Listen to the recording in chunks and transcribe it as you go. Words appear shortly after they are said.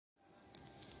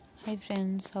Hi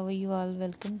friends, how are you all?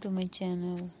 Welcome to my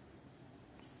channel.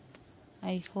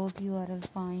 I hope you are all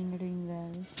fine and doing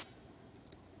well.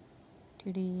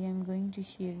 Today I am going to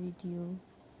share with you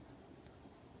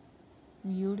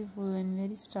beautiful and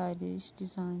very stylish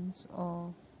designs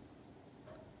of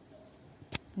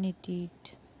knitted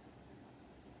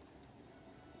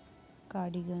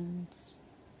cardigans.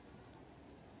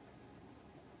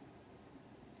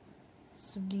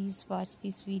 So please watch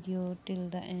this video till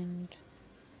the end.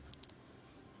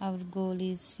 Our goal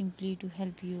is simply to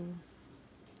help you.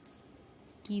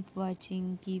 Keep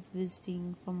watching, keep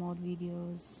visiting for more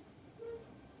videos.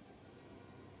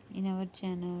 In our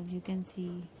channel you can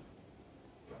see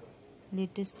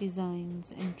latest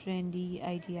designs and trendy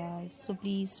ideas, so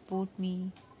please support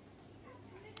me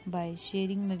by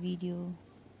sharing my video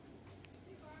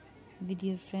with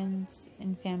your friends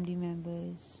and family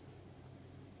members.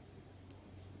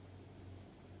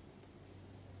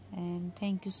 And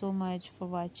thank you so much for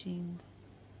watching.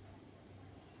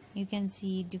 You can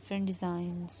see different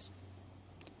designs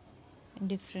and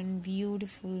different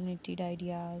beautiful knitted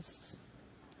ideas,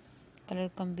 color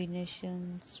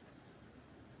combinations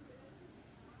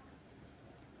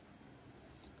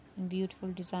and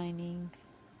beautiful designing.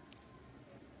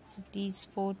 So please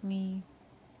support me,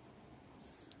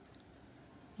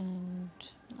 and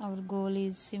our goal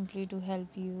is simply to help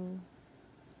you.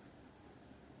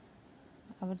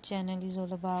 Our channel is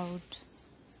all about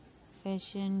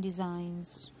fashion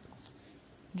designs,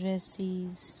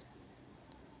 dresses,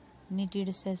 knitted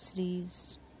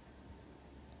accessories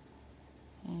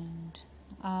and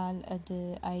all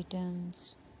other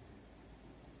items.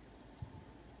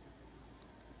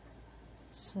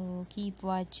 So keep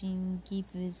watching, keep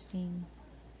visiting.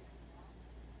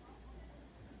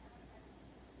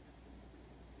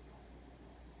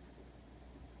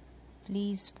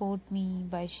 Please support me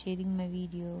by sharing my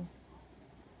video.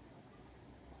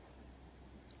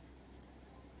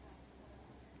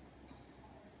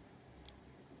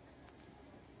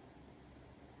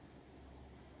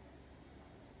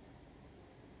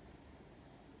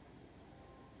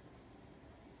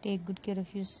 Take good care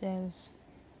of yourself.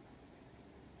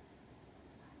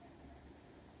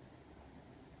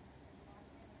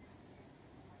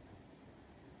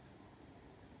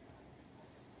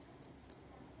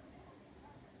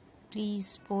 Please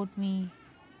support me